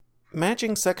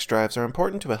Matching sex drives are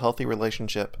important to a healthy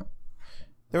relationship.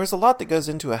 There is a lot that goes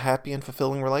into a happy and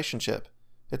fulfilling relationship.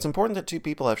 It's important that two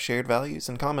people have shared values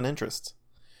and common interests.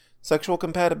 Sexual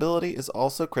compatibility is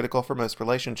also critical for most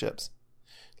relationships.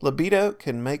 Libido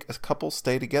can make a couple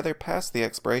stay together past the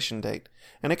expiration date,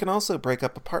 and it can also break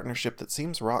up a partnership that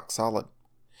seems rock solid.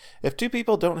 If two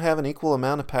people don't have an equal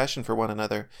amount of passion for one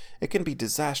another, it can be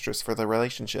disastrous for the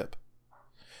relationship.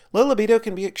 Low libido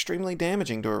can be extremely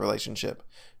damaging to a relationship.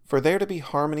 For there to be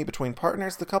harmony between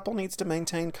partners, the couple needs to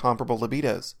maintain comparable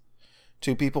libidos.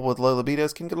 Two people with low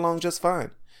libidos can get along just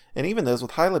fine, and even those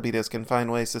with high libidos can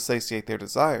find ways to satiate their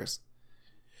desires.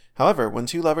 However, when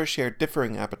two lovers share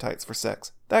differing appetites for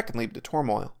sex, that can lead to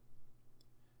turmoil.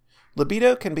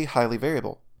 Libido can be highly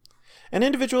variable. An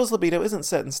individual's libido isn't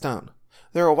set in stone.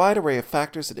 There are a wide array of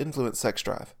factors that influence sex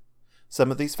drive. Some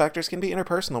of these factors can be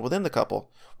interpersonal within the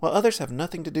couple, while others have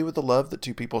nothing to do with the love that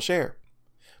two people share.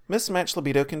 Mismatched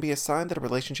libido can be a sign that a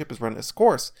relationship is run its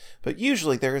course, but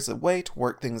usually there is a way to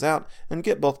work things out and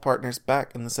get both partners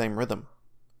back in the same rhythm.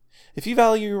 If you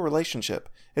value your relationship,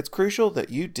 it's crucial that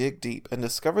you dig deep and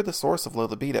discover the source of low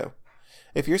libido.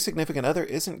 If your significant other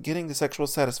isn't getting the sexual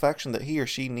satisfaction that he or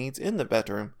she needs in the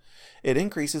bedroom, it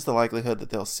increases the likelihood that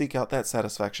they'll seek out that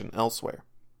satisfaction elsewhere.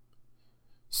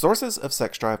 Sources of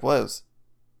sex drive lows.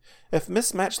 If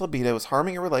mismatched libido is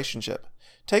harming your relationship,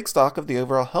 take stock of the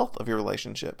overall health of your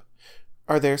relationship.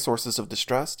 Are there sources of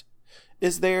distrust?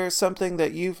 Is there something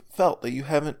that you've felt that you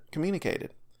haven't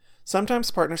communicated? Sometimes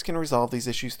partners can resolve these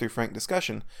issues through frank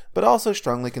discussion, but also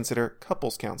strongly consider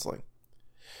couples counseling.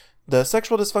 The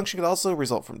sexual dysfunction could also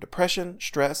result from depression,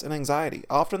 stress, and anxiety,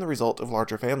 often the result of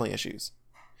larger family issues.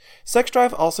 Sex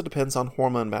drive also depends on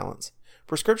hormone balance.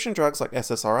 Prescription drugs like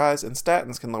SSRIs and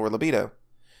statins can lower libido.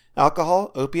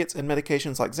 Alcohol, opiates, and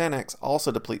medications like Xanax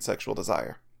also deplete sexual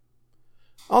desire.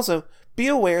 Also, be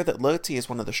aware that low T is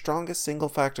one of the strongest single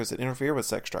factors that interfere with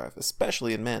sex drive,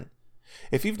 especially in men.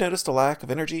 If you've noticed a lack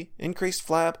of energy, increased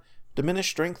flab,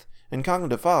 diminished strength, and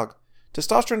cognitive fog,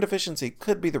 testosterone deficiency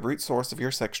could be the root source of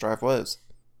your sex drive woes.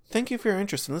 Thank you for your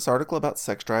interest in this article about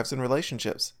sex drives and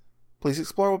relationships. Please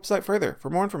explore our website further for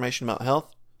more information about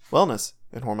health, wellness,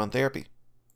 and hormone therapy.